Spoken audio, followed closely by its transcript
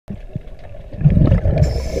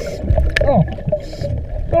What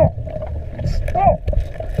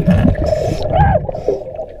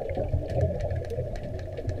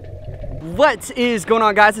is going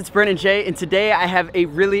on, guys? It's Brent and Jay, and today I have a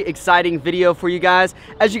really exciting video for you guys.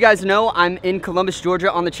 As you guys know, I'm in Columbus, Georgia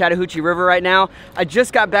on the Chattahoochee River right now. I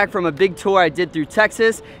just got back from a big tour I did through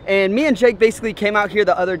Texas, and me and Jake basically came out here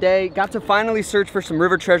the other day, got to finally search for some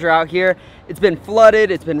river treasure out here. It's been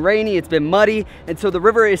flooded, it's been rainy, it's been muddy, and so the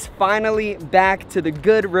river is finally back to the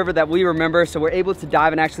good river that we remember, so we're able to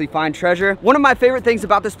dive and actually find treasure. One of my favorite things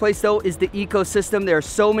about this place, though, is the ecosystem. There are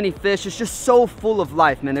so many fish. It's just so full of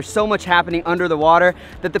life, man. There's so much happening under the water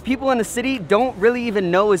that the people in the city don't really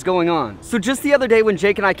even know is going on. So just the other day when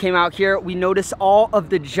Jake and I came out here, we noticed all of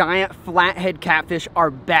the giant flathead catfish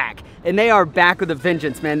are back. And they are back with a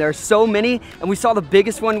vengeance, man. There are so many, and we saw the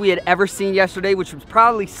biggest one we had ever seen yesterday, which was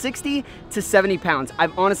probably 60 to 70 pounds.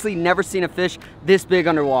 I've honestly never seen a fish this big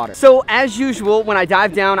underwater. So as usual, when I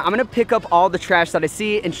dive down, I'm gonna pick up all the trash that I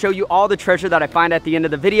see and show you all the treasure that I find at the end of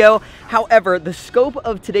the video. However, the scope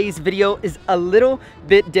of today's video is a little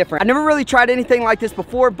bit different. I never really tried anything like this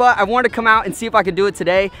before, but I wanted to come out and see if I could do it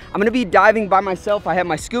today. I'm gonna be diving by myself. I have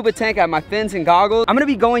my scuba tank, I have my fins and goggles. I'm gonna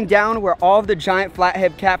be going down where all of the giant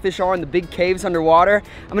flathead catfish are in the big caves underwater.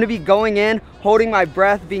 I'm gonna be going in, holding my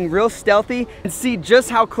breath, being real stealthy, and see just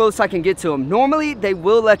how close I can get to them. Normally, they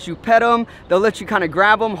will let you pet them. They'll let you kind of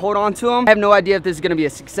grab them, hold on to them. I have no idea if this is gonna be a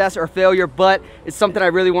success or a failure, but it's something I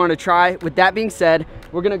really wanted to try. With that being said,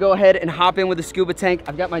 we're gonna go ahead and hop in with the scuba tank.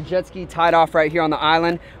 I've got my jet ski tied off right here on the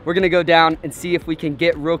island. We're gonna go down and see if we can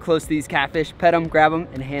get real close to these catfish, pet them, grab them,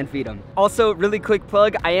 and hand feed them. Also, really quick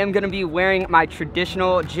plug, I am gonna be wearing my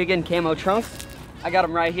traditional Jiggin camo trunks. I got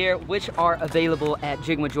them right here, which are available at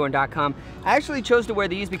jigginwithjordan.com. I actually chose to wear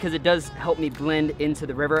these because it does help me blend into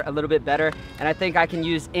the river a little bit better, and I think I can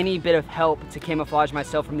use any bit of help to camouflage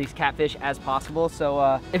myself from these catfish as possible.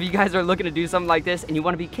 So if you guys are looking to do something like this and you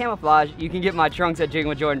want to be camouflaged, you can get my trunks at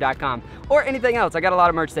jigginwithjordan.com or anything else. I got a lot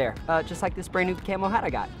of merch there, just like this brand new camo hat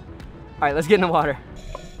I got. All right, let's get in the water.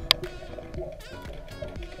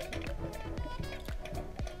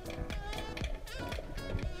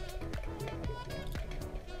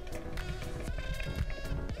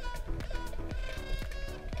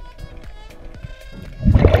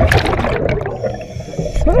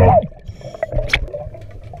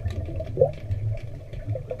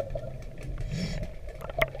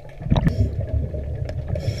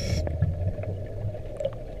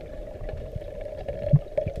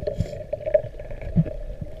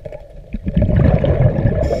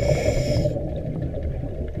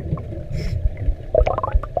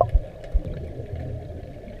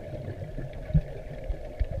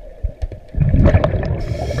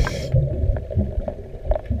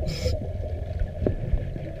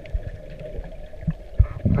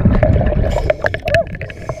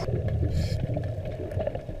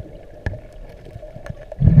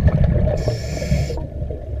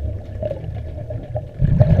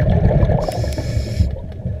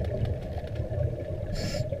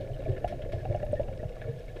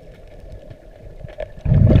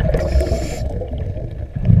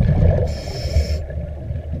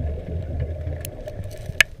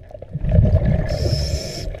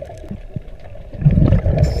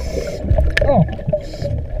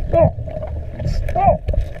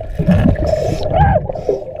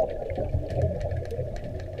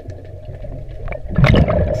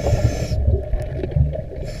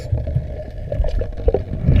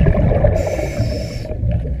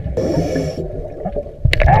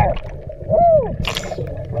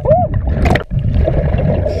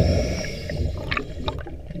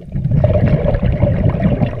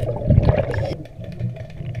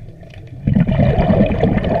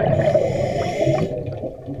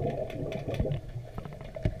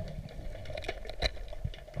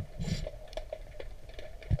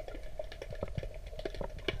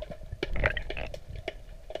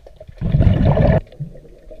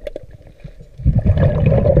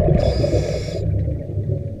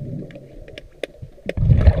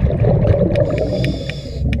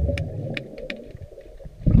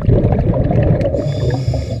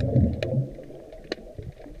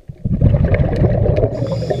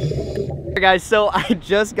 Guys, so I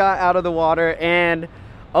just got out of the water and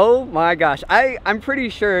oh my gosh, I'm pretty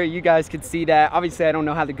sure you guys could see that. Obviously I don't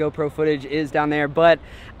know how the GoPro footage is down there, but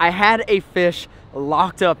I had a fish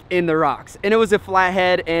locked up in the rocks, and it was a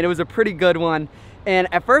flathead, and it was a pretty good one. And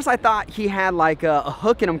at first I thought he had like a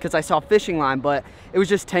hook in him because I saw fishing line, but it was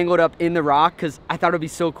just tangled up in the rock because I thought it would be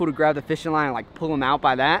so cool to grab the fishing line and like pull him out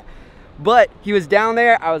by that. But he was down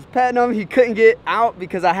there, I was petting him, he couldn't get out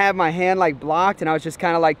because I had my hand like blocked, and I was just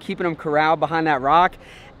kind of like keeping him corralled behind that rock.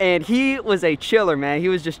 and he was a chiller, man. He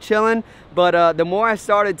was just chilling, but the more I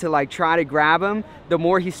started to like try to grab him, the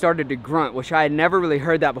more he started to grunt, which I had never really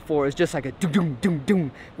heard that before. It was just like a doom doom doom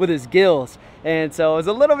doom with his gills, and so it was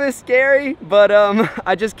a little bit scary, but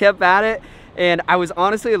I just kept at it. And I was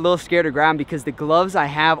honestly a little scared to grab him because the gloves I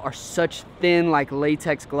have are such thin, like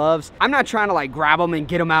latex gloves. I'm not trying to like grab them and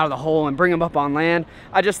get them out of the hole and bring them up on land.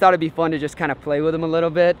 I just thought it'd be fun to just kind of play with them a little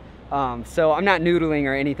bit. So I'm not noodling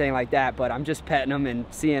or anything like that, but I'm just petting them and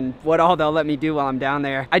seeing what all they'll let me do while I'm down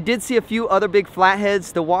there. I did see a few other big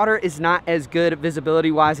flatheads. The water is not as good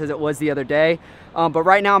visibility wise as it was the other day. But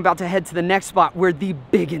right now I'm about to head to the next spot where the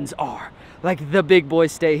biggins are. Like the big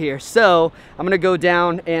boys stay here. So I'm gonna go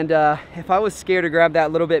down, and if I was scared to grab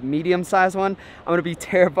that little bit medium-sized one, I'm gonna be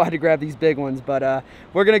terrified to grab these big ones. But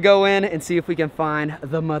we're gonna go in and see if we can find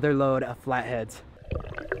the mother lode of flatheads.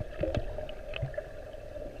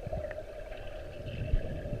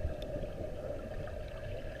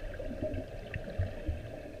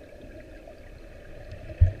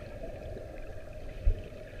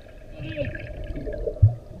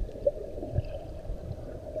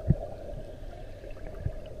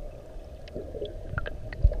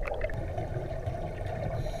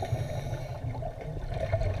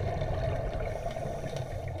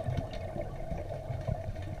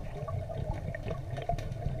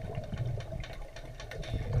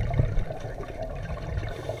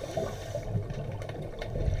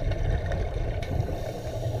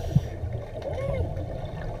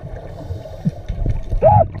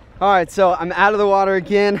 All right, so I'm out of the water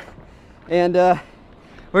again, and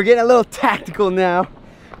we're getting a little tactical now.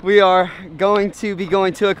 We are going to be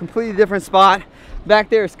going to a completely different spot.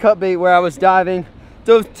 Back there is cut bait where I was diving.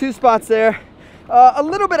 Those two spots there, a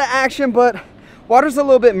little bit of action, but water's a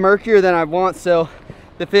little bit murkier than I want, so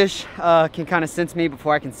the fish can kind of sense me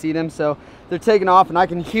before I can see them. So they're taking off, and I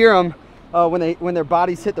can hear them when their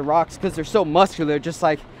bodies hit the rocks because they're so muscular, just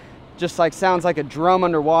like sounds like a drum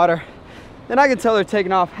underwater. And I can tell they're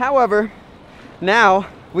taking off. However, now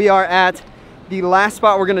we are at the last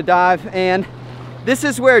spot we're gonna dive, and this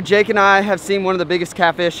is where Jake and I have seen one of the biggest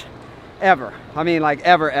catfish ever. I mean, like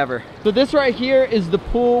ever. So this right here is the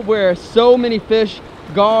pool where so many fish,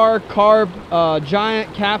 gar, carp,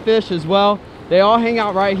 giant catfish as well, they all hang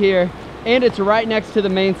out right here, and it's right next to the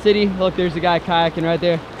main city. Look, there's a guy kayaking right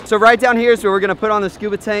there. So right down here is where we're gonna put on the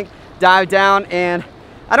scuba tank, dive down, and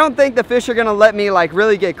I don't think the fish are gonna let me like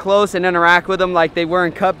really get close and interact with them like they were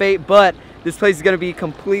in cut bait, but this place is gonna be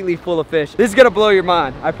completely full of fish. This is gonna blow your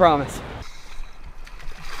mind, I promise.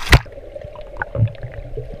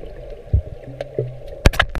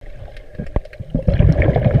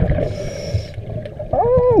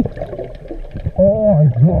 Oh! Oh my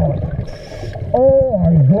God! Oh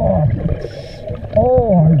my God!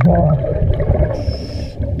 Oh my God!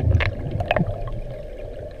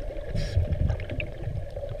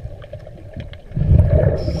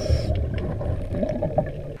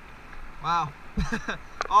 Wow,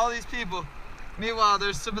 all these people. Meanwhile,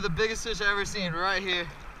 there's some of the biggest fish I've ever seen right here.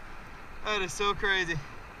 That is so crazy.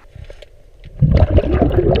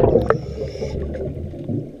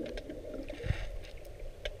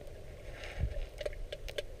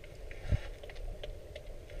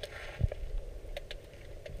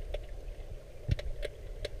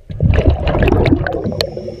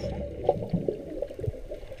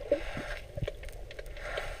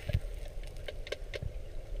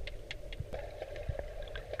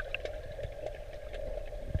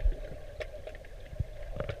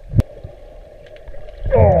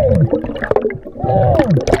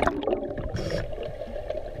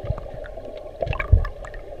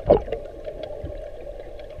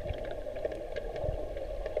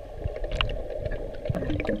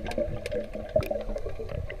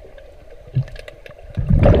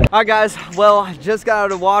 Alright guys, well, I just got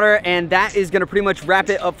out of the water, and that is gonna pretty much wrap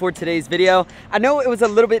it up for today's video. I know it was a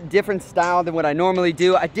little bit different style than what I normally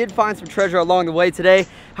do. I did find some treasure along the way today.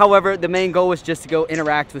 However, the main goal was just to go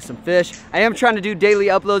interact with some fish. I am trying to do daily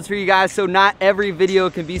uploads for you guys, so not every video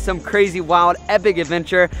can be some crazy, wild, epic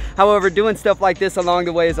adventure. However, doing stuff like this along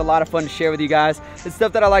the way is a lot of fun to share with you guys. It's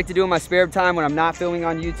stuff that I like to do in my spare time when I'm not filming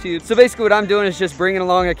on YouTube. So basically what I'm doing is just bringing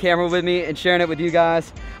along a camera with me and sharing it with you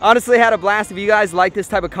guys. Honestly, had a blast. If you guys like this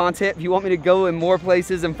type of content, if you want me to go in more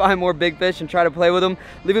places and find more big fish and try to play with them,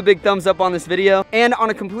 leave a big thumbs up on this video. And on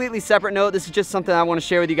a completely separate note, this is just something I want to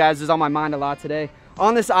share with you guys. It's on my mind a lot today.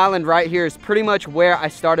 On this island right here is pretty much where I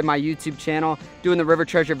started my YouTube channel, doing the river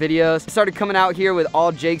treasure videos. I started coming out here with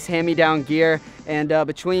all Jake's hand-me-down gear, and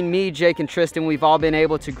between me, Jake, and Tristan, we've all been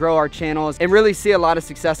able to grow our channels and really see a lot of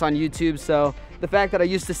success on YouTube. So the fact that I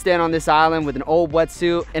used to stand on this island with an old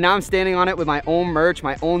wetsuit, and now I'm standing on it with my own merch,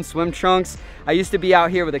 my own swim trunks. I used to be out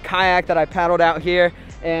here with a kayak that I paddled out here,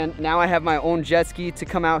 and now I have my own jet ski to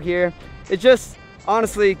come out here. It just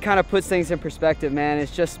honestly kind of puts things in perspective, man.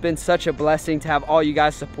 It's just been such a blessing to have all you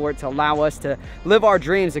guys support, to allow us to live our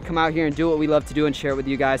dreams and come out here and do what we love to do and share it with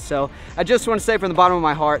you guys. So I just want to say from the bottom of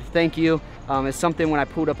my heart, thank you. It's something when I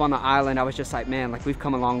pulled up on the island, I was just like, man, like we've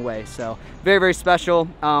come a long way. So very, very special.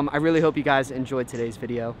 I really hope you guys enjoyed today's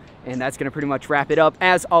video, and that's gonna pretty much wrap it up.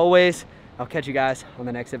 As always, I'll catch you guys on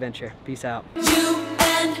the next adventure. Peace out. You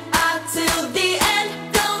and I till the end.